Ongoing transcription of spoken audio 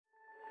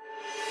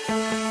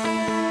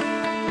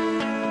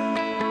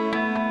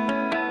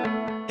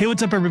Hey,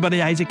 what's up,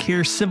 everybody? Isaac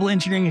here, Civil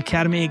Engineering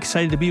Academy.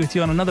 Excited to be with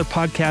you on another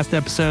podcast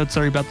episode.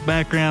 Sorry about the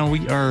background.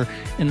 We are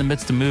in the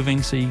midst of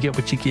moving, so you get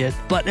what you get.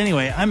 But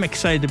anyway, I'm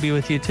excited to be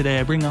with you today.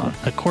 I bring on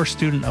a course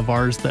student of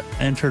ours that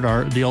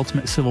entered the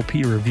Ultimate Civil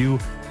PE Review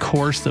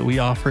course that we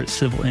offer at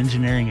Civil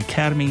Engineering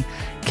Academy,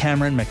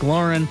 Cameron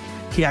McLaurin.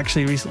 He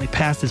actually recently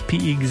passed his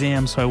PE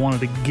exam, so I wanted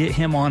to get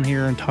him on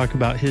here and talk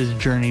about his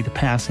journey to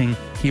passing.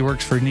 He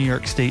works for New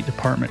York State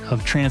Department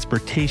of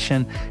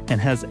Transportation and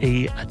has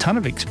a ton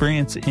of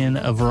experience in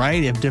a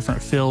variety of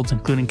different fields,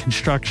 including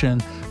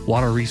construction,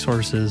 water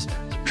resources,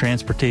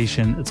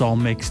 transportation. It's all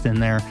mixed in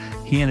there.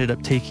 He ended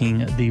up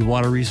taking the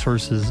water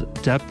resources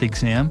depth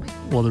exam.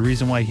 Well, the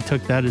reason why he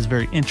took that is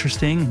very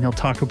interesting. He'll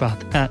talk about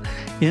that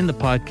in the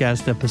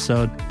podcast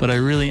episode, but I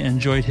really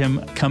enjoyed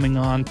him coming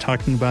on,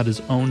 talking about his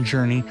own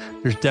journey.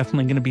 There's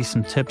definitely going to be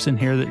some tips in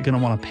here that you're going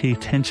to want to pay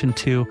attention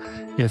to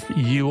if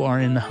you are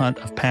in the hunt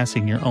of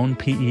passing your own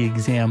PE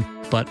exam.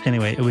 But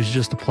anyway, it was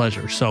just a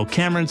pleasure. So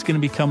Cameron's going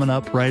to be coming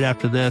up right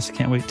after this.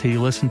 Can't wait till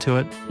you listen to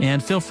it.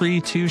 And feel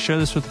free to share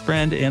this with a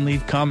friend and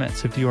leave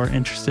comments if you are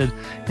interested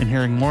in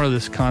hearing more of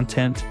this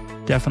content.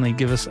 Definitely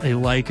give us a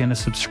like and a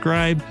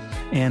subscribe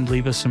and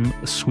leave us some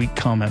sweet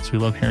comments. We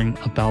love hearing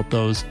about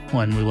those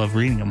and we love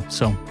reading them.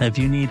 So if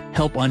you need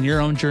help on your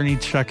own journey,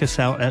 check us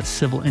out at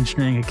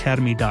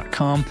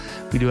civilengineeringacademy.com.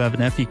 We do have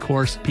an FE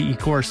course, PE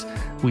course.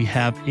 We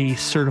have a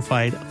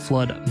certified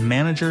flood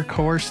manager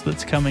course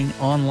that's coming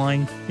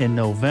online in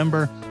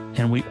November.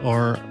 And we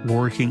are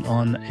working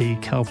on a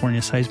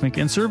California seismic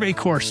and survey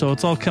course. So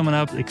it's all coming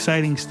up,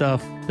 exciting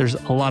stuff. There's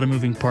a lot of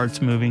moving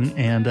parts moving,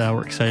 and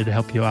we're excited to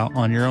help you out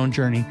on your own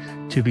journey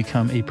to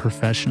become a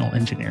professional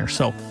engineer.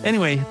 So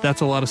anyway,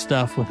 that's a lot of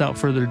stuff. Without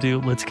further ado,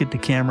 let's get to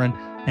Cameron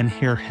and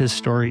hear his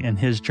story and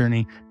his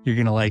journey. You're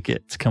going to like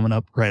it. It's coming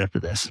up right after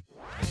this.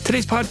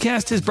 Today's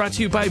podcast is brought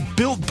to you by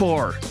Built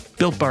Bar.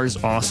 Built Bar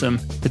is awesome.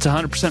 It's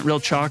 100% real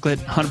chocolate,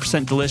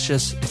 100%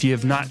 delicious. If you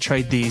have not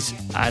tried these,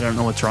 I don't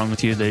know what's wrong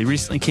with you. They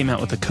recently came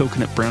out with a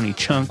coconut brownie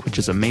chunk, which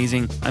is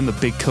amazing. I'm a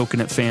big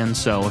coconut fan,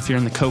 so if you're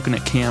in the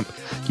coconut camp,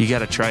 you got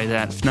to try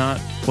that. If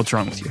not, what's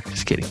wrong with you?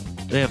 Just kidding.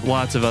 They have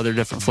lots of other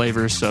different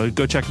flavors, so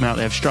go check them out.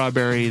 They have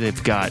strawberry,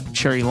 they've got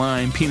cherry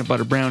lime, peanut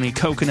butter brownie,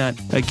 coconut,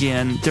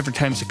 again, different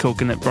types of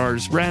coconut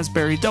bars,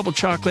 raspberry, double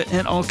chocolate,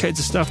 and all kinds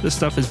of stuff. This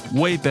stuff is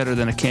way better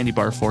than a candy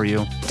bar for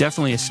you.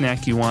 Definitely a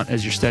snack you want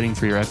as you're studying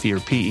for your FE or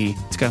PE.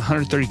 It's got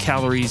 130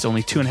 calories,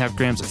 only 2.5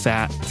 grams of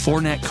fat,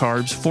 4 net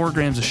carbs, 4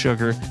 grams of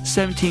sugar,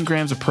 17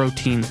 grams of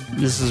protein.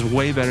 This is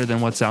way better than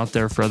what's out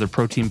there for other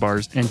protein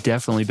bars and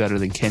definitely better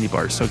than candy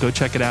bars. So go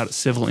check it out at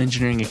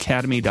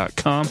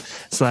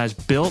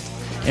civilengineeringacademy.com/built.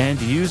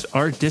 And use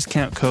our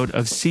discount code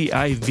of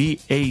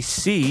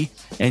CIVAC,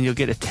 and you'll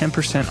get a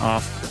 10%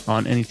 off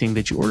on anything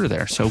that you order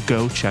there. So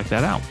go check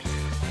that out.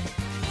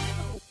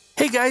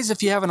 Hey guys,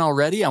 if you haven't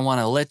already, I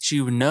want to let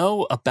you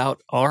know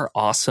about our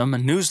awesome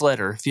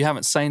newsletter. If you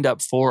haven't signed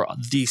up for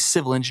the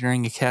Civil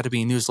Engineering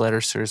Academy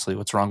newsletter, seriously,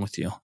 what's wrong with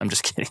you? I'm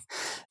just kidding.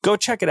 Go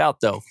check it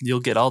out though.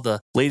 You'll get all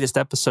the latest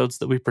episodes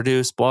that we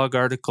produce, blog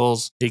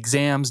articles,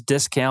 exams,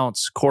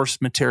 discounts, course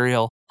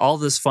material. All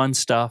this fun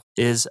stuff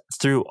is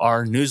through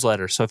our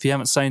newsletter. So if you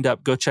haven't signed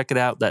up, go check it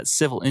out. That's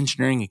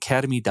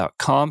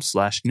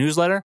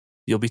civilengineeringacademy.com/newsletter.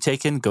 You'll be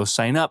taken, go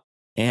sign up.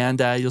 And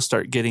you'll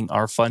start getting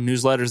our fun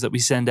newsletters that we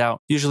send out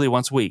usually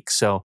once a week.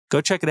 So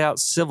go check it out,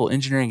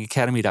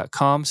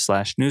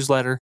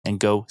 civilengineeringacademy.com/newsletter, and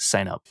go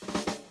sign up.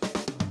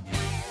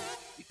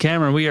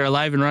 Cameron, we are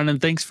live and running.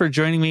 Thanks for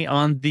joining me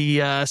on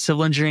the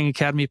Civil Engineering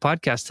Academy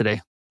podcast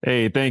today.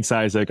 Hey, thanks,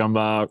 Isaac. I'm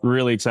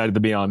really excited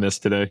to be on this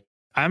today.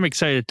 I'm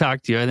excited to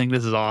talk to you. I think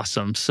this is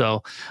awesome.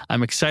 So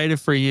I'm excited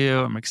for you.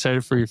 I'm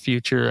excited for your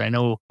future. I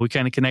know we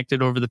kind of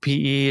connected over the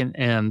PE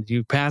and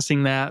you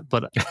passing that,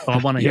 but I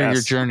want to hear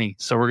your journey.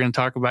 So we're going to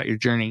talk about your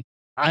journey.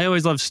 I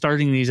always love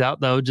starting these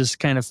out though, just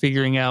kind of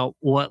figuring out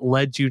what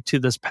led you to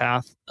this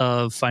path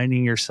of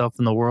finding yourself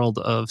in the world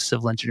of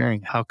civil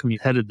engineering. How come you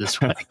headed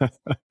this way?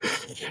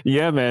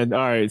 Yeah, man. All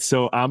right.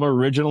 So I'm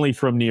originally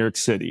from New York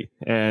City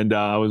and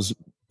I was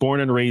born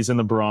and raised in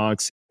the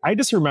Bronx. I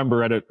just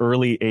remember at an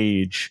early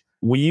age,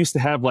 we used to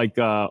have like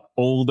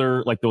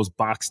older, like those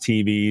box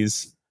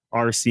TVs,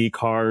 RC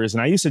cars,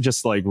 and I used to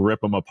just like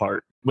rip them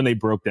apart when they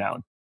broke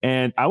down.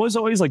 And I was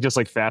always like just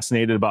like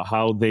fascinated about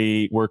how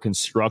they were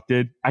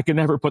constructed. I could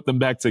never put them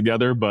back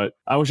together, but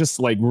I was just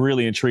like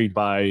really intrigued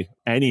by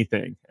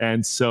anything.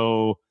 And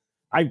so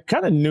I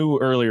kind of knew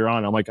earlier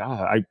on, I'm like,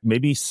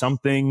 maybe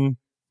something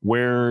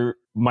where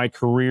my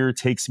career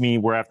takes me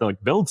where I have to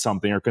like build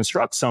something or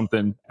construct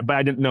something, but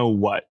I didn't know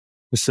what.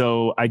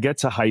 So I get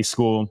to high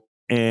school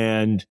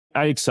and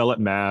I excel at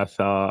math.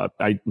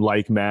 I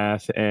like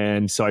math.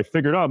 And so I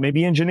figured,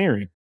 maybe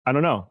engineering. I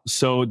don't know.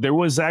 So there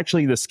was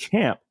actually this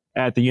camp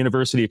at the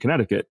University of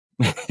Connecticut.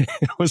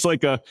 It was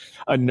like a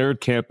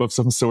nerd camp of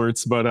some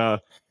sorts,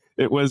 but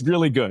it was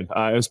really good.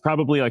 It was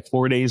probably like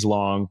 4 days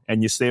long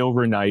and you stay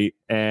overnight.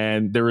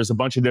 And there was a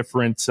bunch of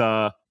different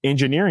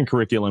engineering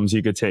curriculums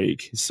you could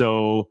take.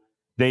 So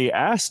they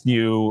asked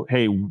you,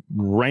 hey,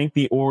 rank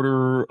the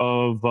order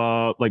of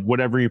like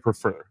whatever you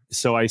prefer.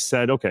 So I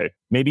said, okay,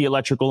 maybe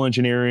electrical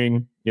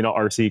engineering,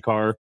 RC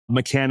car,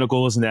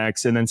 mechanical is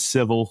next, and then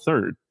civil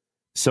third.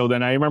 So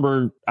then I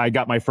remember I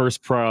got my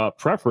first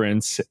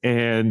preference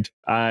and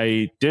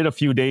I did a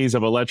few days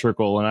of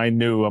electrical and I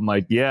knew I'm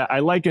like, yeah, I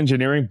like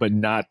engineering, but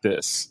not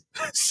this.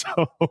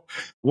 So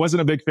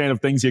wasn't a big fan of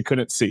things you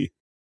couldn't see.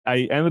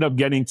 I ended up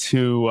getting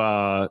to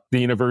the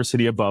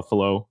University of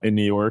Buffalo in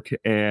New York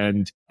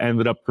and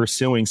ended up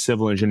pursuing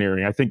civil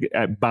engineering. I think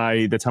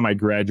by the time I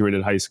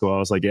graduated high school, I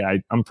was like, yeah,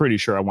 I'm pretty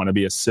sure I want to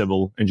be a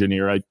civil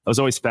engineer. I was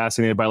always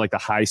fascinated by like the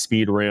high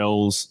speed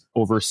rails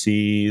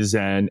overseas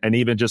and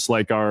even just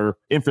like our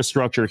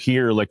infrastructure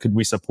here. Like, could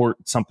we support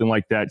something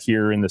like that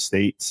here in the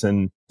States?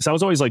 And so I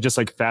was always like just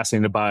like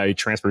fascinated by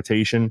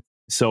transportation.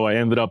 So I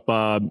ended up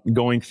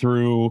going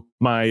through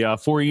my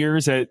 4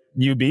 years at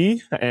UB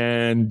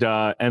and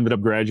ended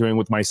up graduating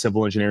with my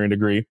civil engineering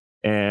degree.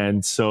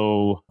 And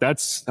so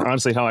that's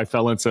honestly how I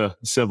fell into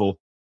civil.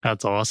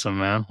 That's awesome,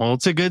 man. Well,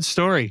 it's a good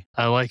story.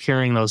 I like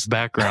hearing those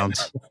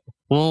backgrounds.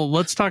 Well,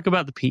 let's talk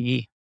about the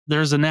PE.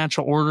 There's a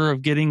natural order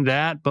of getting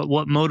that, but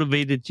what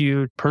motivated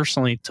you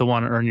personally to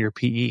want to earn your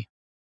PE?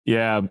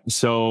 Yeah.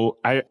 So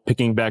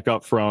picking back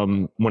up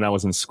from when I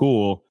was in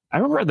school, I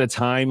remember at the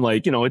time,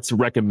 like, it's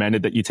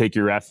recommended that you take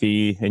your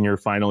FE in your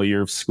final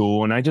year of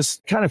school. And I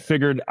just kind of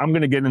figured I'm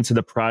going to get into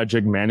the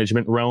project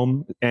management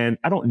realm and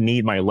I don't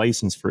need my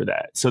license for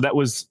that. So that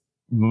was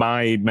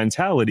my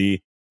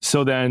mentality.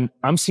 So then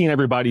I'm seeing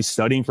everybody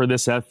studying for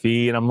this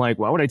FE and I'm like,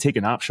 why would I take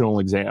an optional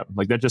exam?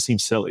 Like, that just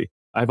seems silly.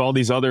 I have all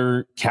these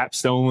other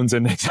capstones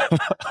and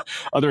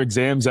other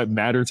exams that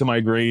matter to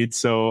my grades.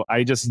 So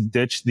I just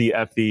ditched the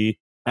FE.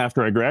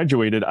 After I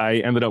graduated, I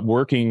ended up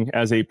working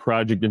as a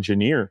project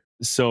engineer.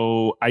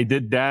 So I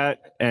did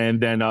that and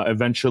then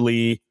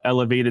eventually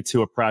elevated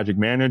to a project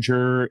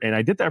manager. And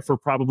I did that for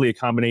probably a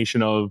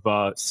combination of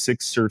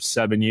 6 or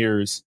 7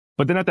 years.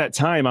 But then at that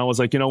time, I was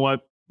like, you know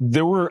what?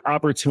 There were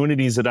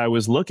opportunities that I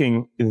was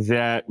looking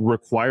that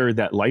required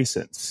that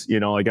license.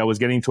 Like I was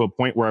getting to a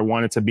point where I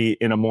wanted to be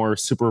in a more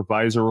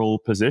supervisory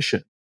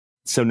position.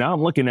 So now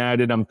I'm looking at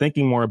it, I'm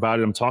thinking more about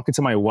it. I'm talking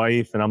to my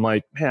wife and I'm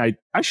like, man,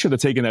 I should have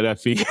taken that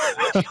FE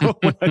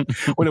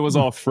when it was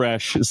all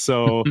fresh.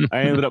 So I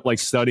ended up like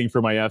studying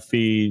for my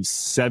FE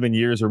 7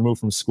 years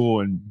removed from school.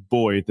 And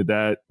boy,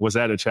 was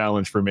that a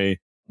challenge for me.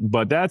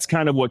 But that's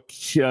kind of what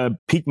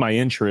piqued my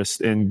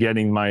interest in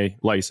getting my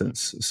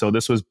license. So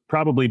this was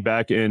probably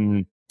back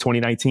in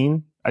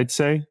 2019, I'd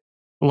say.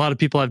 A lot of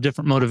people have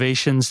different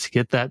motivations to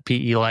get that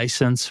PE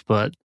license,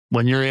 but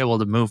when you're able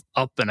to move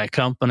up in a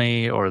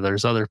company or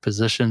there's other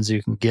positions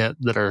you can get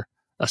that are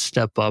a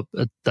step up,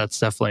 that's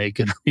definitely a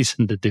good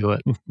reason to do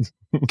it.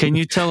 Can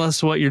you tell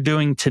us what you're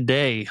doing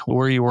today?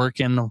 Where are you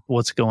working?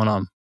 What's going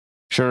on?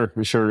 Sure.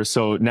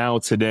 So now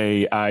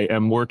today I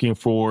am working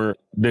for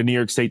the New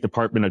York State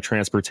Department of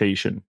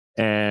Transportation.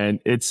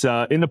 And it's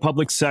in the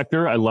public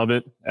sector. I love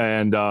it.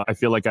 And I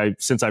feel like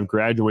since I've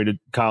graduated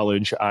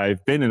college,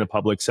 I've been in the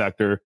public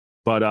sector.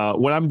 But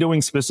what I'm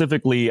doing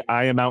specifically,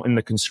 I am out in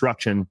the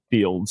construction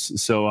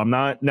fields. So I'm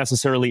not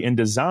necessarily in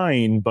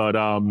design, but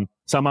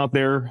so I'm out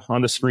there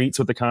on the streets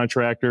with the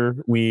contractor.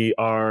 We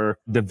are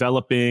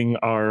developing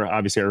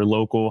obviously our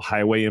local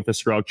highway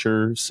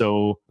infrastructure.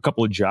 So a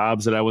couple of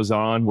jobs that I was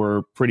on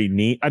were pretty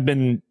neat. I've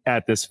been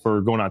at this for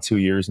going on 2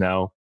 years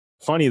now.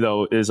 Funny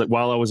though, is like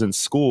while I was in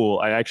school,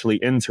 I actually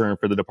interned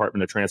for the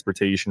Department of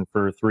Transportation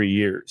for 3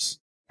 years.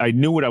 I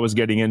knew what I was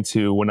getting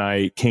into when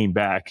I came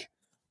back.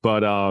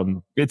 But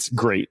it's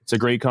great. It's a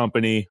great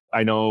company.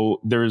 I know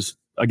there's,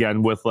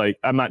 again, with like,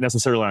 I'm not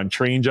necessarily on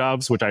train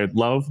jobs, which I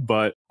love,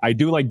 but I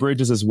do like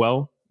bridges as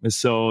well.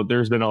 So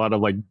there's been a lot of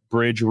like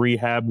bridge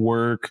rehab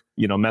work,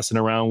 messing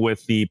around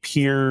with the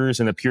piers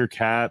and the pier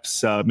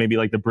caps, maybe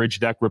like the bridge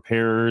deck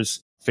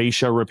repairs,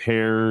 fascia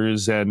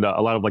repairs, and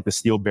a lot of like the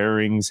steel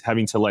bearings,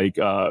 having to like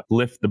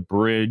lift the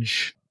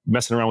bridge,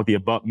 messing around with the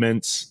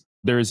abutments.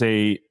 There's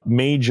a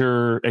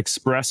major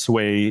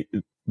expressway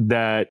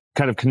that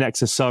kind of connects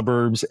the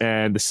suburbs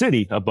and the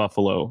city of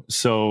Buffalo.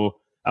 So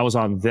I was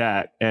on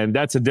that. And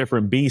that's a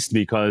different beast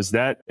because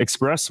that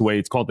expressway,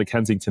 it's called the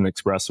Kensington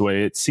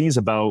Expressway. It sees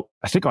about,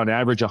 I think on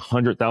average,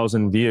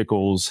 100,000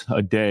 vehicles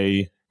a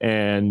day.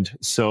 And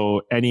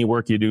so any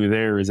work you do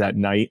there is at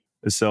night.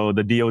 So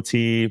the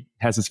DOT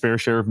has its fair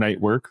share of night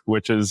work,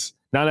 which is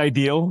not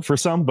ideal for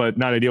some, but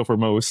not ideal for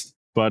most.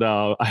 But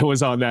I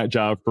was on that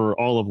job for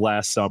all of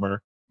last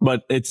summer.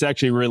 But it's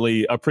actually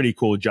really a pretty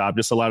cool job.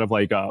 Just a lot of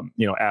like,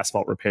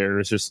 asphalt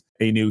repairs, just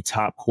a new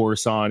top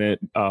course on it.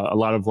 A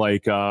lot of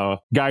like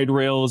guide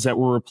rails that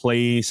were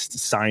replaced,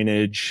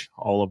 signage,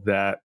 all of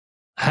that.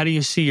 How do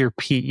you see your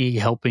PE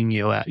helping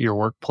you at your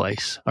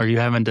workplace? Are you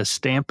having to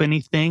stamp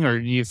anything or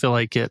do you feel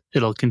like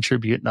it'll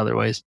contribute in other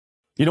ways?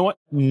 You know what?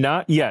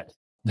 Not yet.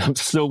 I'm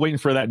still waiting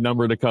for that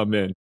number to come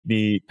in.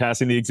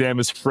 Passing the exam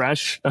is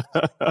fresh,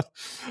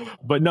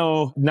 but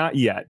no, not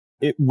yet.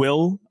 It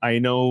will. I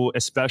know,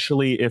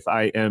 especially if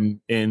I am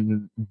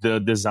in the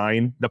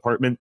design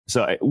department.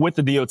 So with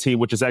the DOT,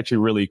 which is actually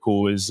really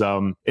cool, is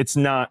it's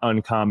not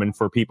uncommon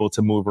for people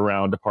to move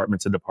around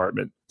department to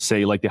department,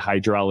 say like the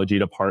hydrology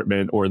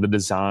department or the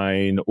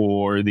design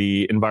or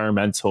the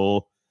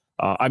environmental.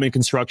 I'm in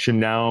construction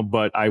now,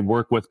 but I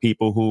work with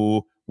people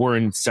who were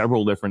in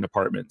several different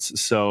departments.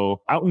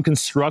 So out in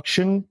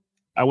construction,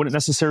 I wouldn't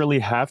necessarily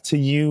have to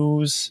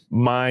use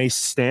my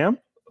stamp,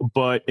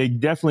 but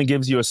it definitely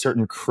gives you a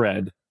certain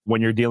cred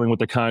when you're dealing with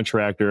the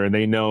contractor and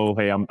they know,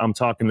 hey, I'm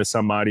talking to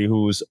somebody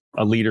who's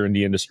a leader in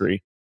the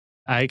industry.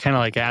 I kind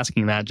of like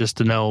asking that just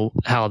to know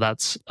how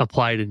that's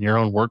applied in your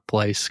own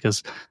workplace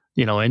because,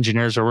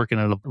 engineers are working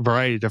at a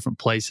variety of different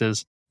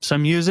places.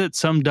 Some use it,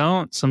 some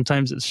don't.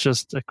 Sometimes it's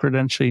just a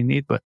credential you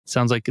need, but it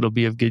sounds like it'll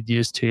be of good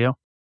use to you.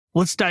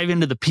 Let's dive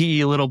into the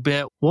PE a little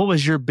bit. What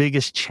was your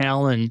biggest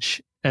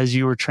challenge as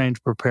you were trying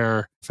to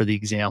prepare for the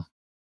exam?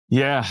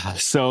 Yeah.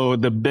 So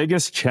the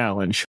biggest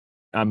challenge,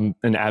 I'm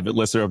an avid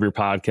listener of your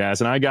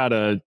podcast, and I got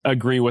to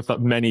agree with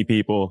many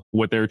people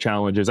with their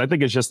challenges. I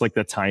think it's just like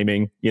the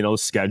timing,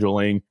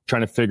 scheduling,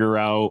 trying to figure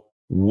out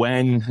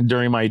when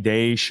during my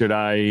day should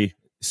I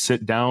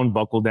sit down,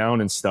 buckle down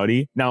and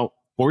study. Now,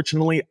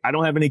 fortunately, I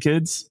don't have any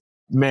kids.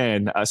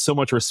 Man, so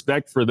much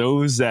respect for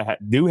those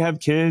that do have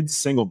kids,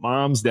 single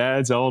moms,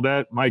 dads, all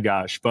that. My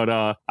gosh, but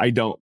I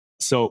don't.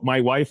 So my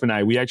wife and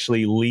I, we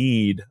actually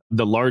lead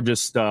the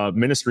largest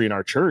ministry in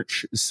our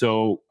church.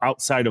 So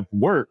outside of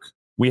work,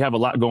 we have a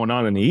lot going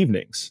on in the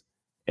evenings.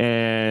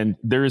 And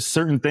there's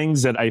certain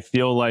things that I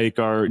feel like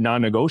are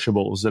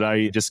non-negotiables that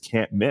I just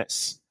can't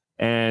miss.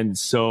 And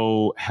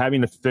so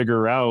having to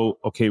figure out,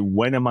 okay,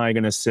 when am I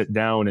going to sit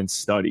down and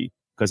study?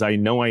 Because I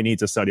know I need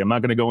to study. I'm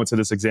not going to go into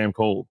this exam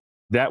cold.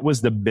 That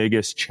was the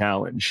biggest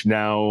challenge.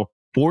 Now,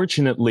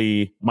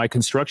 fortunately, my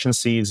construction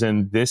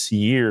season this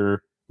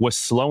year was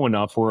slow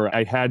enough where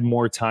I had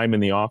more time in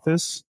the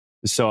office.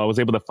 So I was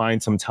able to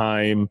find some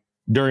time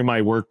during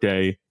my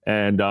workday,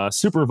 and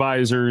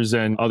supervisors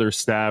and other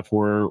staff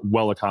were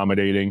well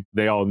accommodating.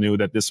 They all knew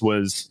that this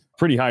was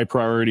pretty high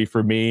priority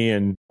for me,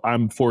 and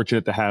I'm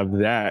fortunate to have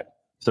that.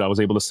 So I was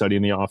able to study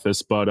in the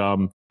office. But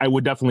I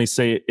would definitely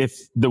say if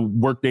the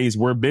work days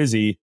were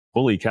busy,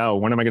 holy cow,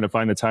 when am I going to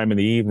find the time in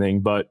the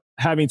evening? But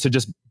having to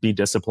just be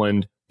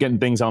disciplined, getting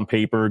things on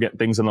paper, getting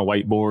things on the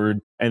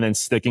whiteboard, and then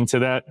sticking to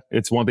that.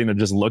 It's one thing to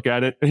just look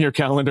at it in your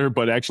calendar,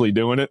 but actually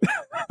doing it.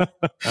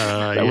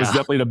 That was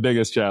definitely the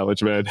biggest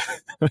challenge, man.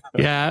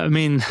 Yeah. I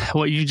mean,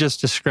 what you just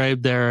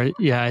described there,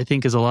 I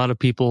think is a lot of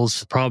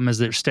people's problem is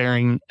they're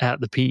staring at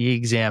the PE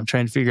exam,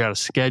 trying to figure out a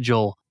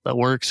schedule that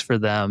works for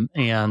them.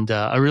 And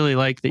I really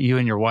like that you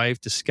and your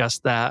wife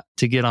discussed that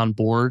to get on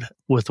board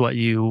with what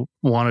you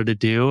wanted to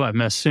do.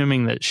 I'm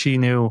assuming that she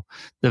knew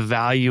the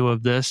value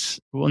of this,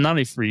 well, not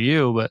only for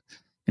you, but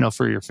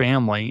for your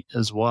family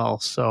as well.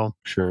 So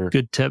sure.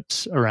 Good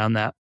tips around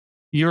that.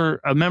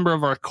 You're a member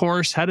of our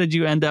course. How did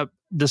you end up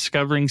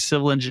discovering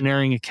Civil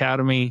Engineering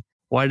Academy?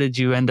 Why did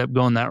you end up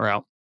going that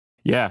route?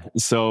 Yeah.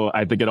 So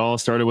I think it all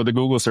started with a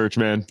Google search,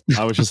 man.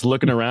 I was just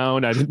looking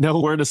around. I didn't know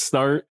where to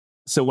start.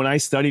 So when I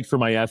studied for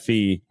my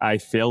FE, I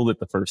failed it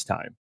the first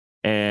time.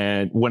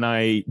 And when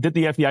I did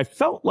the FE, I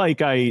felt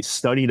like I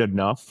studied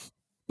enough,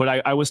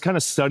 but I was kind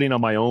of studying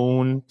on my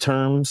own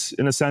terms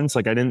in a sense.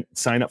 Like I didn't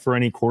sign up for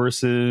any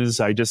courses.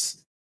 I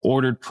just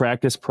ordered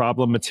practice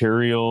problem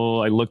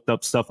material. I looked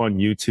up stuff on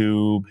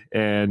YouTube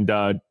and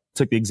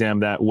took the exam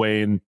that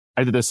way. And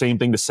I did the same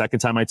thing the second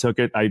time I took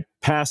it. I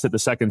passed it the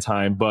second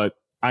time, but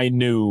I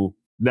knew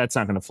that's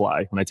not going to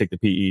fly when I take the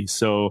PE.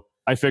 So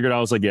I figured I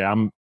was like, yeah,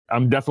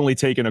 I'm definitely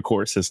taking a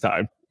course this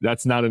time.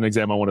 That's not an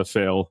exam I want to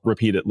fail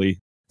repeatedly.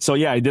 So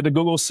yeah, I did a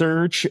Google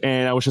search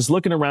and I was just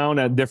looking around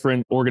at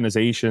different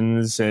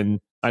organizations,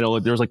 and I know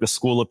there was like the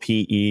School of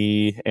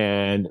PE,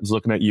 and I was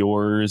looking at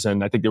yours,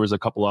 and I think there was a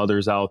couple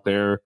others out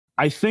there.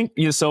 I think,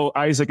 so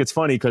Isaac, it's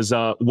funny because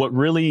what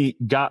really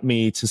got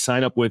me to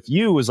sign up with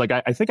you is like,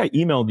 I think I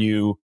emailed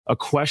you a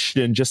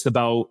question just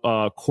about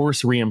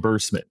course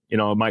reimbursement.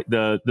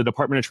 The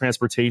Department of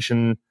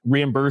Transportation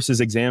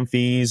reimburses exam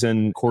fees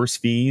and course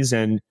fees,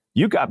 and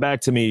you got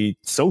back to me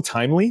so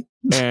timely.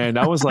 And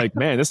I was like,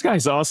 man, this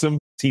guy's awesome.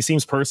 He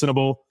seems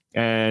personable.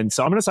 And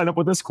so I'm going to sign up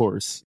with this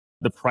course.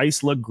 The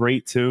price looked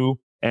great too.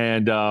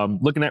 And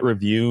looking at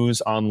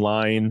reviews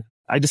online,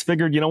 I just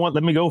figured, you know what,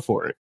 let me go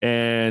for it.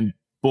 And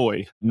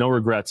boy, no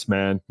regrets,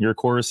 man. Your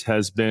course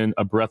has been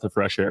a breath of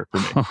fresh air for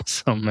me.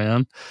 Awesome,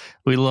 man.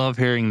 We love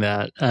hearing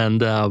that.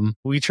 And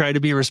we try to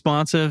be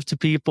responsive to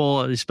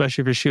people,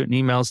 especially if you're shooting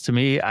emails to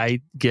me. I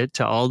get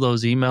to all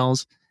those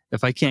emails.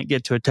 If I can't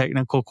get to a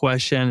technical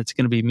question, it's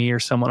going to be me or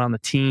someone on the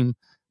team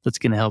that's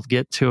going to help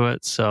get to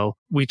it. So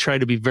we try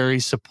to be very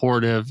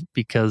supportive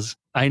because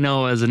I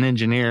know as an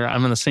engineer,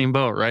 I'm in the same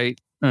boat, right?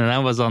 And I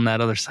was on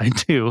that other side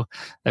too.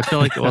 I feel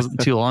like it wasn't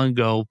too long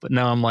ago, but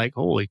now I'm like,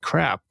 holy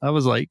crap. That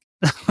was like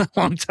a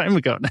long time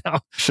ago now.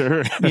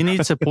 Sure. You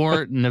need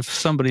support. And if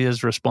somebody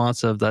is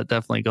responsive, that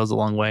definitely goes a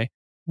long way.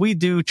 we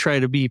do try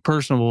to be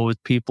personable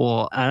with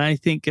people. And I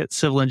think at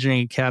Civil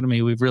Engineering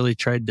Academy, we've really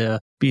tried to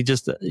be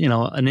just,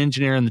 an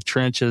engineer in the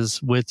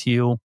trenches with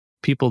you.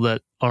 People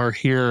that are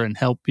here and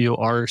help you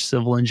are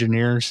civil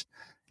engineers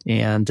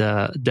and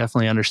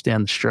definitely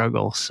understand the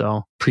struggle.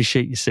 So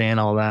appreciate you saying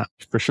all that.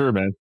 For sure,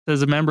 man.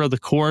 As a member of the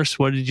course,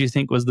 what did you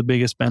think was the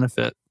biggest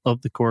benefit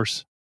of the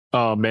course?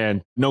 Oh,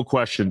 man, no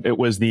question. It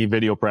was the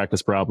video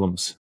practice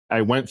problems.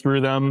 I went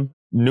through them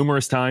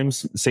numerous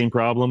times, same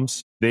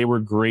problems. They were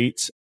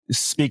great.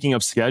 Speaking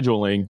of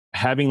scheduling,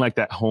 having like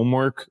that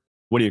homework,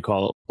 what do you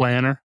call it?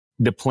 Planner.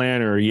 The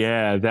planner.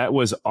 Yeah, that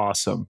was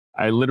awesome.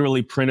 I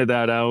literally printed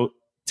that out,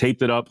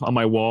 taped it up on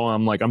my wall.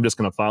 I'm like, I'm just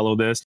going to follow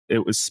this.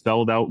 It was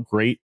spelled out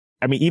great.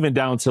 I mean, even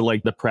down to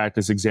like the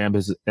practice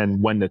exams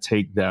and when to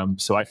take them.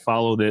 So I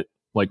followed it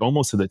like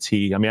almost to the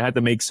T. I mean, I had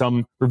to make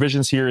some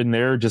revisions here and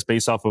there just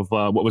based off of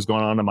what was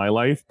going on in my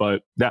life.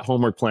 But that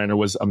homework planner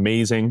was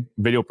amazing.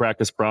 Video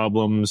practice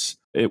problems.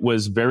 It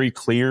was very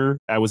clear.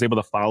 I was able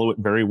to follow it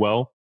very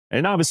well.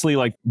 And obviously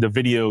like the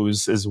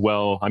videos as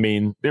well. I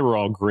mean, they were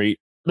all great.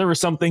 There were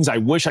some things I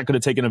wish I could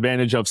have taken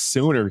advantage of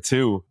sooner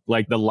too,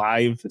 like the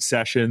live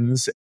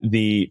sessions,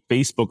 the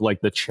Facebook,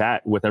 like the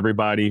chat with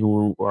everybody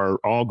who are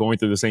all going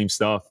through the same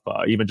stuff,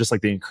 even just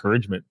like the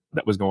encouragement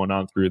that was going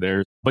on through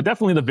there. But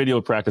definitely the video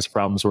practice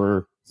problems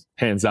were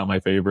hands down my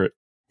favorite.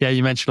 Yeah,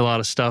 you mentioned a lot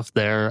of stuff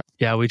there.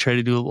 Yeah, we try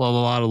to do a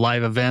lot of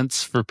live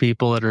events for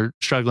people that are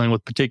struggling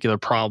with particular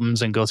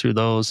problems and go through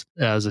those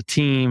as a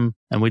team.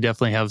 And we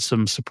definitely have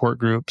some support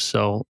groups.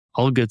 So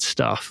all good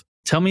stuff.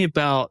 Tell me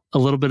a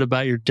little bit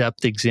about your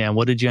depth exam.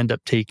 What did you end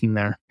up taking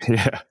there?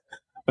 Yeah.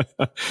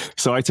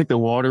 So I took the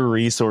water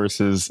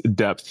resources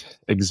depth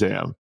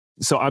exam.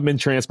 So I'm in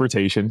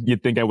transportation.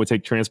 You'd think I would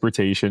take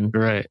transportation.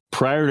 Right.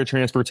 Prior to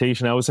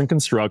transportation, I was in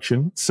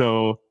construction.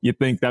 So you'd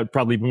think that would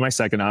probably be my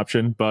second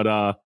option.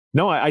 But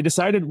no, I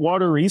decided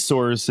water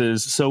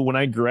resources. So when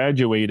I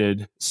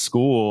graduated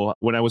school,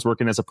 when I was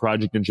working as a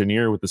project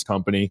engineer with this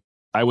company,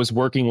 I was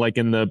working like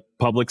in the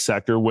public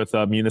sector with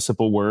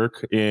municipal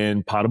work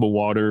in potable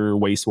water,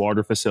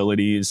 wastewater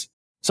facilities.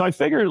 So I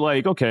figured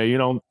like, okay,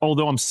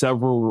 although I'm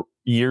several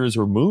years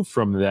removed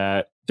from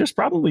that, there's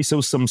probably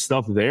still some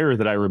stuff there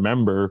that I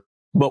remember.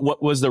 But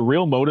what was the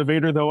real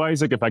motivator though,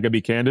 Isaac, if I could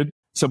be candid?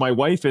 So my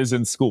wife is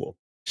in school.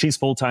 She's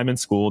full-time in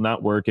school,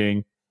 not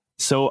working.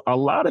 So a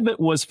lot of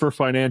it was for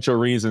financial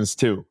reasons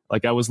too.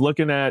 Like I was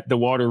looking at the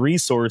water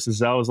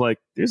resources. I was like,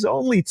 there's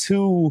only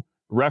 2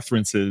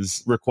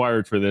 references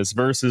required for this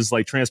versus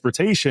like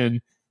transportation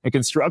and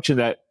construction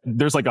that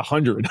there's like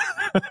 100.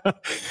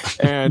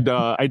 And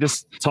I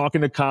just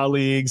talking to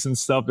colleagues and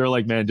stuff, they're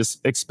like, man,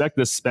 just expect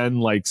to spend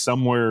like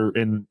somewhere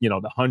in,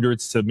 the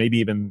hundreds to maybe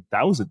even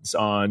thousands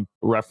on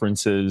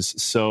references.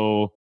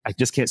 So I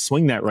just can't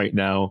swing that right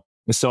now.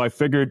 So I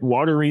figured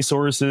water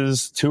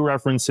resources, 2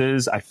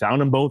 references. I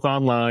found them both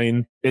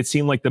online. It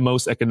seemed like the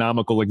most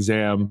economical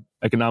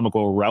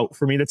route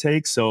for me to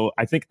take. So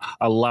I think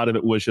a lot of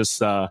it was just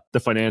the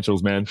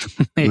financials, man.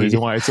 The reason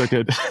why I took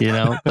it.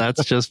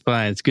 That's just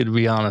fine. It's good to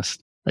be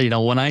honest.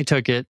 When I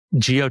took it,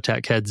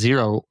 geotech had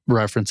 0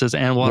 references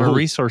and water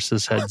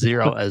resources had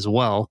 0 as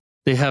well.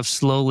 They have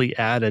slowly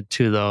added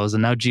to those.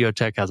 And now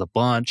geotech has a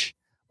bunch.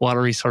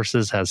 Water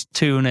resources has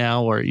 2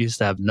 now, where it used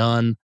to have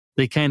none.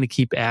 They kind of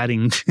keep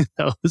adding to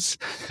those.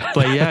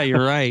 But yeah,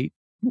 you're right.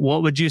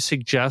 What would you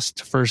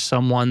suggest for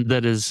someone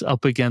that is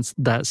up against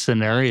that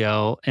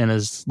scenario and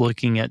is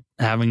looking at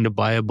having to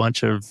buy a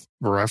bunch of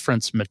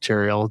reference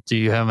material? Do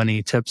you have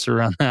any tips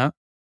around that?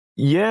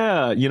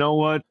 Yeah, you know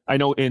what? I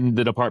know in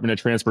the Department of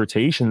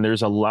Transportation,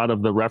 there's a lot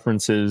of the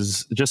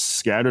references just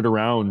scattered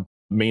around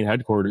main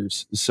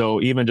headquarters. So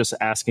even just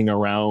asking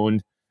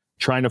around,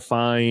 trying to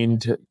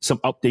find some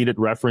updated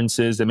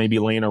references that may be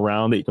laying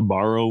around that you can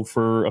borrow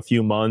for a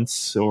few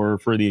months or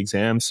for the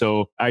exam.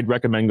 So I'd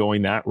recommend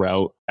going that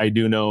route. I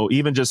do know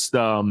even just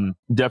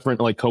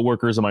different like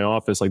coworkers in my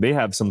office, like they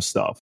have some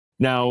stuff.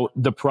 Now,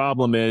 the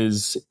problem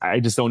is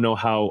I just don't know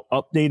how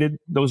updated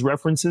those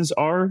references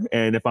are.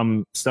 And if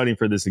I'm studying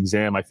for this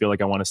exam, I feel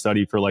like I want to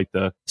study for like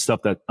the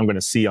stuff that I'm going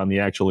to see on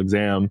the actual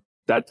exam.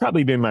 That'd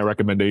probably be my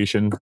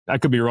recommendation. I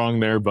could be wrong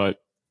there, but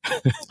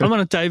I'm going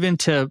to dive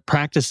into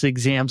practice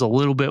exams a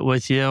little bit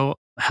with you.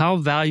 How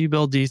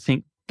valuable do you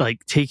think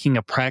like taking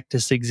a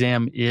practice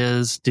exam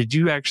is? Did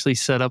you actually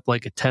set up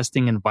like a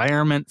testing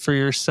environment for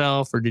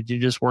yourself, or did you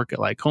just work at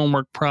like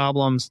homework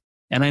problems?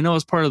 And I know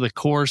as part of the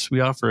course, we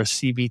offer a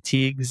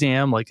CBT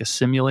exam, like a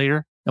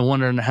simulator. I'm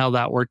wondering how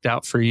that worked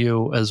out for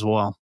you as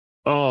well.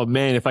 Oh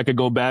man, if I could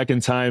go back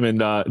in time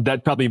and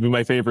that'd probably be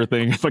my favorite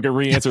thing if I could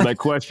re-answer that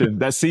question,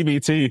 that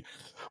CBT.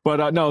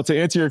 But no, to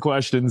answer your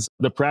questions,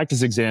 the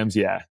practice exams,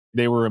 yeah,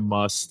 they were a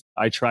must.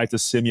 I tried to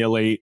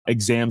simulate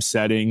exam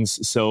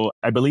settings. So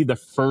I believe the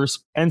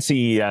first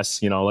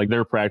NCES, like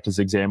their practice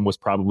exam was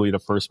probably the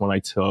first one I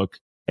took.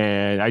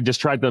 And I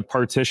just tried to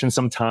partition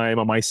some time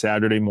on my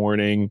Saturday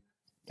morning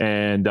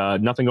and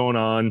nothing going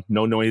on,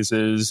 no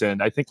noises.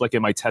 And I think like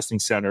in my testing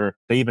center,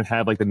 they even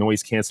have like the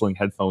noise canceling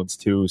headphones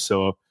too.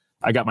 So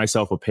I got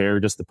myself a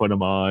pair just to put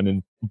them on.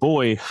 And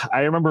boy,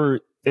 I remember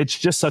it's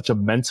just such a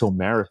mental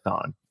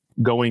marathon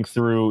going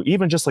through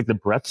even just like the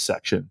breath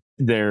section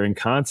there and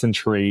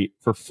concentrate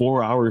for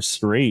 4 hours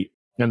straight.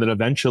 And then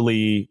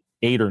eventually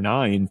 8 or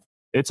 9,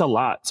 it's a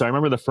lot. So I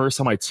remember the first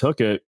time I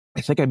took it,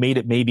 I think I made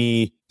it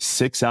maybe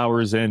 6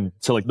 hours in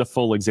to like the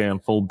full exam,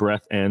 full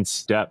breath and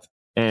depth.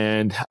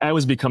 And I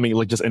was becoming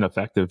like just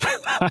ineffective.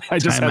 I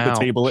just Time had out.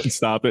 to table it and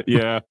stop it.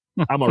 Yeah.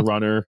 I'm a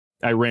runner.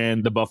 I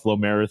ran the Buffalo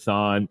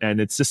Marathon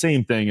and it's the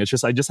same thing. It's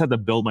just, I just had to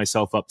build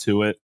myself up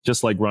to it,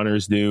 just like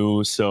runners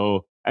do.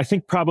 So I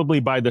think probably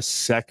by the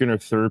second or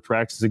third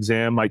practice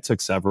exam, I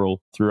took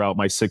several throughout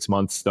my 6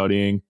 months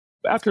studying.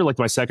 After like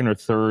my second or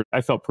third,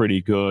 I felt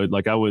pretty good.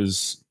 Like I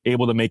was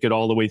able to make it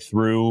all the way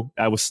through.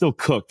 I was still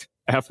cooked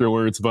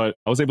afterwards, but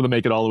I was able to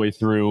make it all the way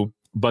through.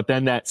 But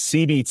then that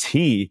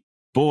CBT,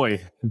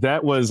 boy,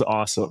 that was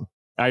awesome.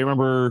 I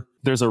remember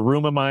there's a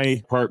room in my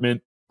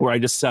apartment where I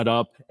just set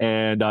up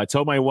and I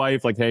told my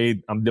wife, like,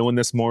 hey, I'm doing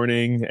this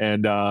morning.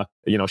 And,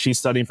 she's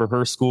studying for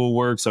her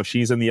schoolwork. So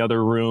she's in the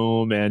other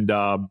room and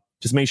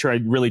just make sure I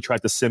really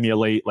tried to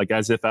simulate like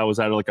as if I was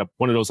at like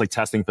one of those like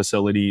testing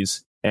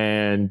facilities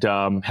and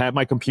had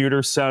my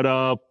computer set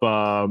up.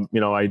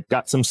 I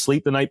got some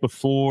sleep the night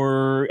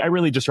before. I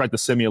really just tried to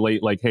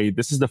simulate like, hey,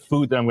 this is the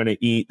food that I'm going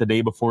to eat the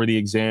day before the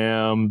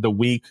exam, the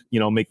week,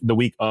 make the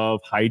week of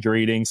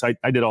hydrating. So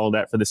I did all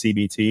that for the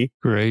CBT.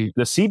 Great.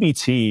 The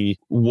CBT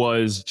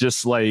was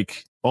just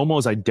like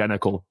almost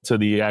identical to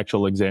the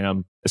actual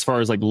exam as far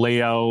as like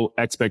layout,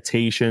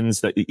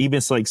 expectations, that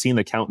even like seeing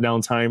the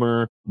countdown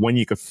timer, when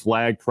you could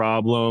flag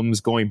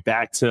problems, going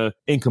back to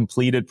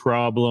incompleted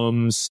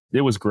problems.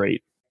 It was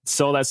great.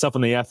 Saw that stuff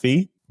in the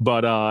FE,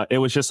 but it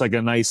was just like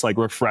a nice like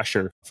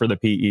refresher for the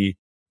PE.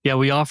 Yeah,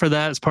 we offer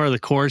that as part of the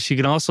course. You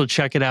can also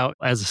check it out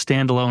as a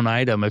standalone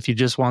item. If you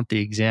just want the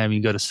exam,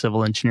 you go to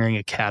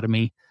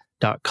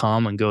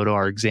civilengineeringacademy.com and go to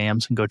our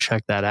exams and go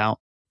check that out.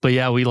 But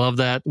yeah, we love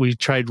that. We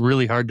tried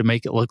really hard to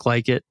make it look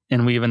like it.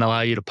 And we even allow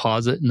you to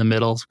pause it in the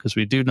middle because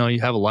we do know you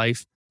have a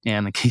life.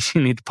 And in case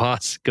you need to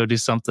pause, go do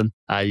something,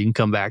 you can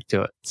come back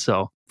to it.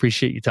 So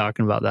appreciate you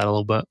talking about that a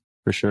little bit.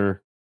 For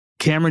sure.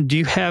 Cameron, do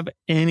you have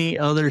any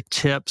other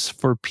tips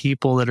for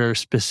people that are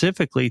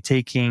specifically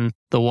taking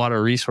the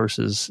water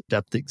resources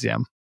depth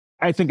exam?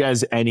 I think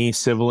as any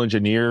civil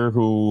engineer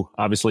who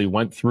obviously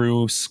went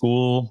through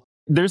school,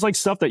 there's like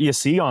stuff that you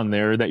see on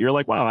there that you're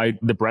like, wow,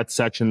 the breadth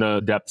section,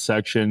 the depth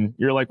section,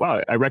 you're like,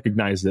 wow, I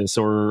recognize this,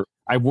 or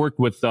I've worked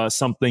with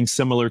something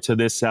similar to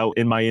this out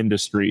in my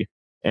industry.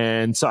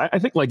 And so I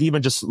think like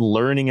even just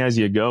learning as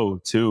you go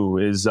too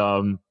is,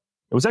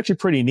 it was actually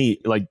pretty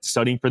neat. Like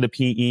studying for the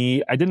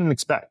PE, I didn't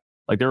expect.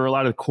 Like there were a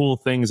lot of cool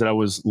things that I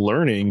was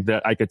learning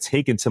that I could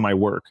take into my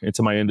work,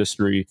 into my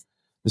industry.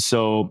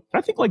 So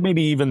I think like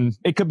maybe even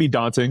it could be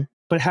daunting,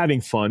 but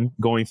having fun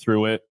going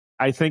through it.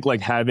 I think like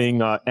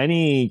having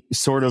any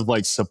sort of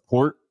like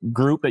support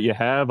group that you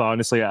have.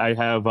 Honestly, I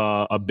have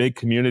a big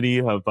community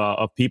of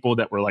people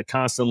that were like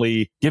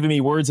constantly giving me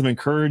words of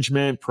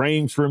encouragement,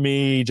 praying for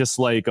me, just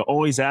like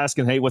always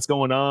asking, hey, what's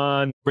going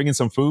on? Bringing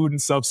some food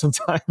and stuff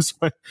sometimes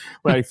when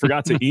I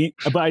forgot to eat.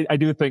 But I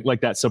do think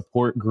like that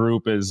support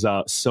group is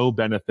so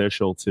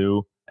beneficial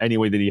to any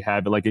way that you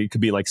have it. Like it could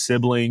be like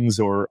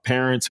siblings or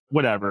parents,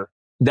 whatever.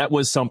 That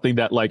was something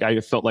that like I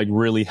felt like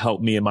really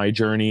helped me in my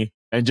journey.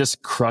 And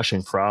just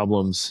crushing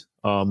problems.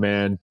 Oh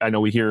man, I know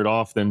we hear it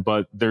often,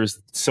 but there's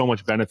so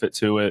much benefit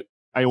to it.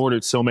 I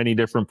ordered so many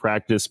different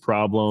practice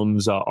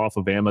problems off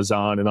of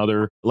Amazon and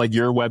other, like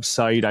your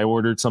website. I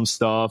ordered some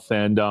stuff.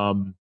 And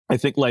I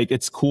think like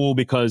it's cool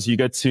because you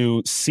get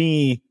to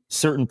see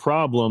certain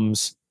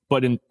problems,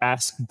 but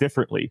ask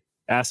differently,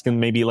 ask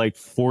in maybe like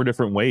 4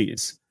 different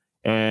ways.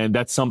 And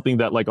that's something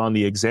that like on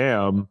the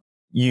exam,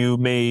 you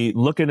may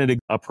look at it,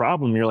 a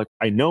problem. You're like,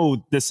 I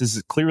know this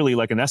is clearly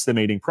like an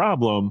estimating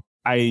problem.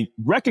 I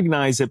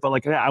recognize it, but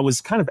like I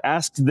was kind of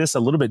asked this a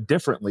little bit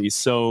differently.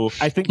 So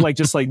I think like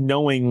just like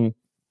knowing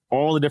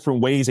all the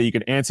different ways that you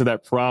can answer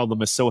that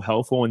problem is so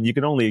helpful. And you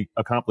can only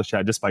accomplish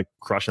that just by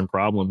crushing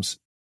problems.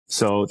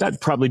 So that'd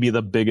probably be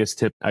the biggest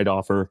tip I'd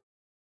offer.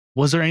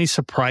 Was there any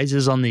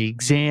surprises on the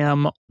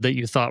exam that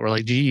you thought were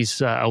like,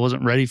 geez, I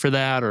wasn't ready for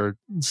that, or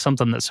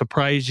something that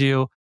surprised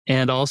you?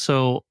 And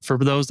also for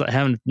those that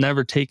haven't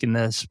never taken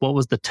this, what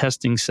was the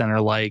testing center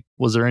like?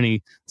 Was there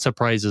any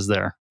surprises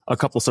there? A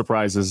couple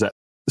surprises,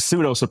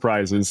 pseudo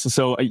surprises.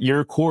 So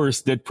your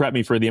course did prep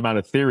me for the amount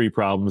of theory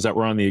problems that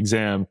were on the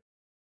exam.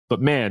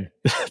 But man,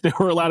 there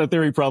were a lot of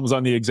theory problems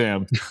on the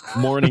exam,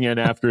 morning and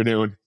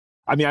afternoon.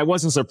 I mean, I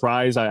wasn't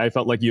surprised. I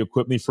felt like you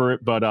equipped me for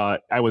it, but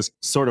I was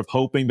sort of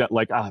hoping that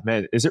like,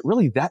 man, is it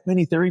really that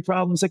many theory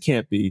problems? It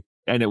can't be.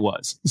 And it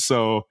was.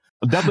 So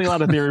definitely a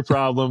lot of theory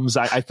problems.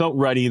 I felt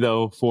ready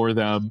though for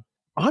them.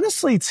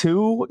 Honestly,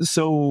 too,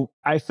 so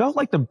I felt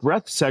like the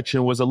breath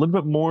section was a little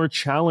bit more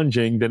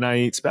challenging than I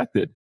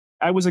expected.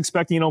 I was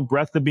expecting,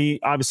 breath to be,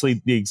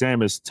 obviously the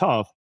exam is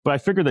tough, but I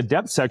figured the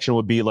depth section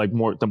would be like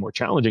the more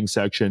challenging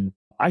section.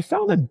 I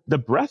found that the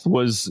breath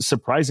was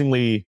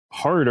surprisingly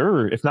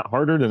harder, if not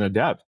harder than the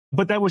depth.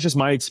 But that was just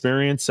my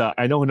experience.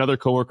 I know another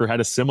coworker had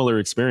a similar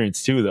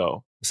experience too,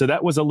 though. So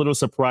that was a little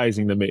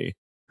surprising to me.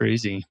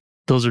 Crazy.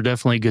 Those are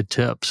definitely good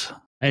tips.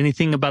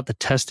 Anything about the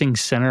testing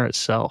center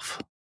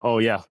itself? Oh,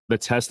 yeah. The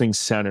testing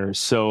center.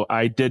 So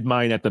I did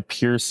mine at the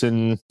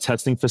Pearson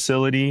testing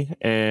facility,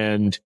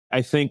 and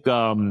I think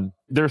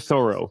they're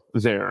thorough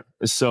there.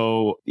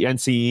 So the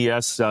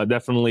NCES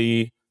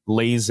definitely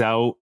lays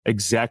out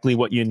exactly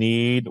what you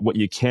need, what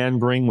you can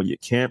bring, what you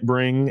can't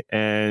bring.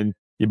 And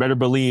you better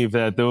believe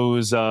that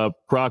those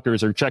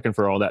proctors are checking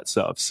for all that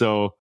stuff.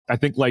 So I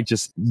think like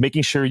just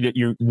making sure that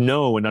you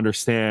know and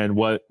understand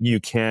what you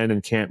can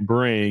and can't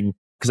bring.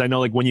 Because I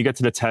know like when you get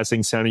to the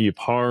testing center, you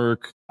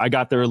park. I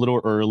got there a little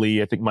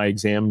early. I think my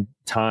exam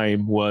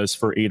time was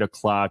for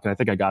 8:00. And I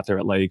think I got there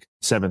at like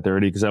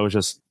 7:30 because I was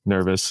just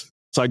nervous.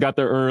 So I got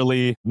there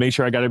early, make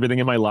sure I got everything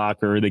in my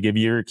locker. They give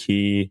you your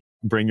key,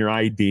 bring your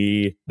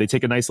ID. They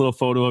take a nice little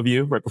photo of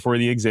you right before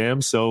the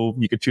exam. So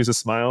you could choose a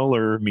smile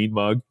or mean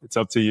mug. It's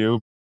up to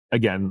you.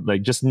 Again,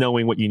 like just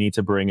knowing what you need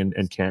to bring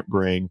and can't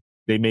bring.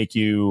 They make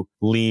you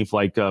leave,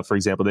 like, for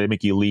example, they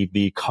make you leave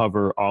the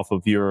cover off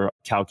of your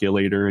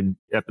calculator and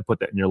you have to put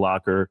that in your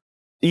locker.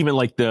 Even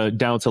like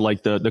down to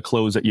like the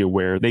clothes that you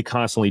wear, they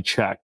constantly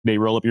check. They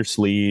roll up your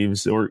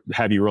sleeves or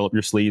have you roll up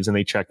your sleeves and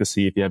they check to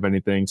see if you have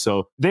anything.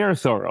 So they're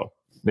thorough.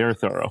 They're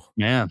thorough.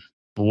 Man,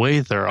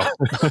 way thorough.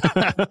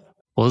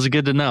 Well, it's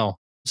good to know.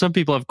 Some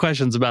people have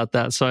questions about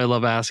that. So I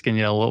love asking,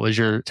 what was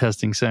your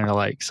testing center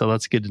like? So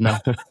that's good to know.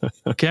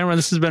 Cameron,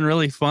 this has been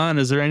really fun.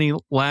 Is there any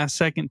last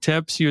second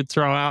tips you would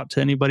throw out to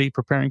anybody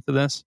preparing for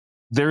this?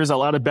 There's a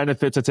lot of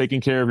benefits of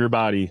taking care of your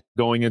body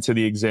going into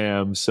the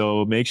exam.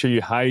 So make sure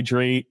you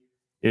hydrate.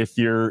 If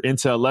you're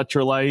into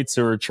electrolytes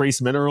or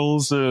trace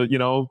minerals,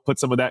 put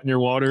some of that in your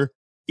water.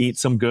 Eat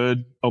some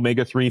good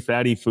omega-3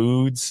 fatty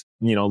foods,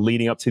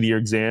 leading up to your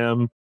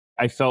exam.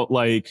 I felt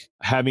like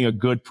having a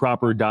good,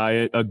 proper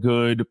diet, a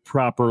good,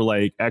 proper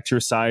like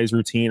exercise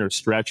routine or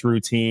stretch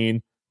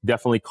routine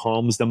definitely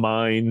calms the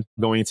mind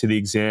going into the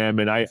exam.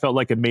 And I felt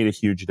like it made a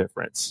huge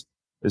difference.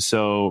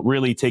 So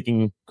really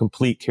taking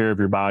complete care of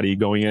your body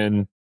going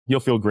in,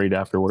 you'll feel great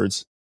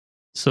afterwards.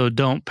 So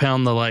don't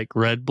pound the like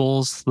Red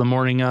Bulls the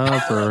morning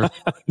of or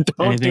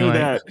don't do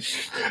that.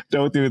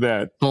 Don't do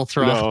that. Full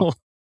throttle.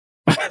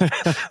 No.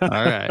 All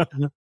right.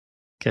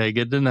 Okay.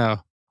 Good to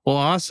know. Well,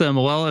 awesome.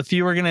 Well, if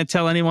you were going to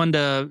tell anyone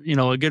a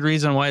good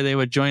reason why they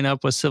would join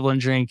up with Civil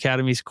Engineering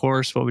Academy's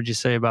course, what would you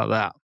say about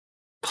that?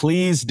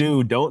 Please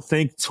do. Don't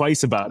think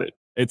twice about it.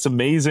 It's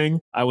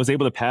amazing. I was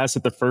able to pass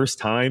it the first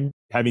time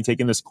having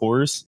taken this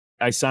course.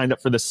 I signed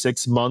up for the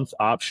 6-month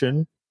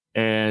option.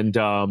 And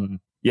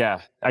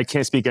I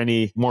can't speak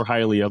any more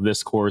highly of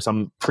this course.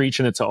 I'm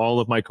preaching it to all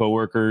of my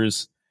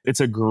coworkers. It's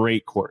a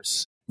great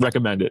course.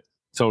 Recommend it.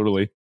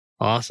 Totally.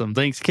 Awesome.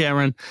 Thanks,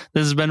 Cameron.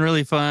 This has been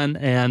really fun.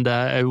 And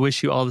I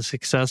wish you all the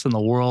success in the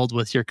world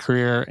with your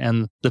career.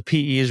 And the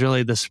PE is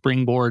really the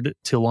springboard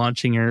to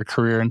launching your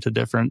career into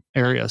different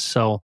areas.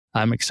 So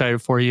I'm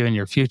excited for you in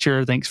your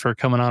future. Thanks for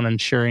coming on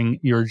and sharing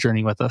your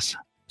journey with us.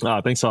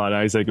 Thanks a lot,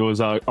 Isaac. It was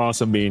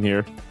awesome being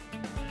here.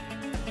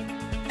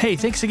 Hey,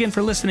 thanks again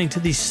for listening to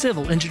the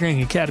Civil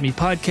Engineering Academy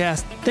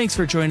podcast. Thanks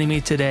for joining me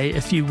today.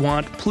 If you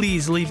want,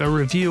 please leave a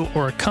review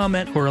or a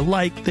comment or a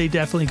like. They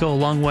definitely go a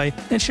long way.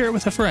 And share it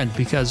with a friend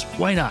because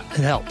why not? It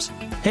helps.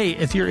 Hey,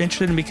 if you're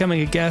interested in becoming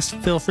a guest,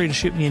 feel free to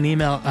shoot me an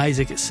email,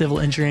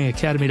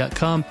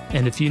 isaac@civilengineeringacademy.com.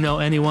 And if you know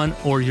anyone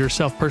or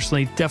yourself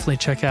personally, definitely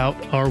check out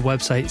our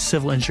website,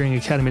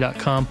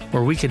 civilengineeringacademy.com,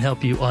 where we can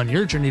help you on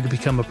your journey to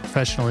become a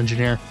professional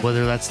engineer,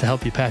 whether that's to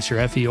help you pass your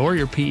FE or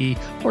your PE,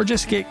 or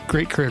just get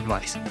great career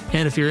advice.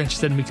 And if you're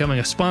interested in becoming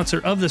a sponsor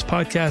of this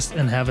podcast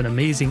and have an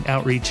amazing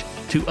outreach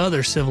to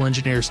other civil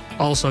engineers,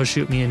 also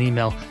shoot me an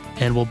email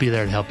and we'll be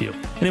there to help you.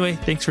 Anyway,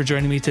 thanks for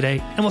joining me today,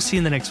 and we'll see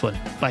you in the next one.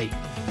 Bye.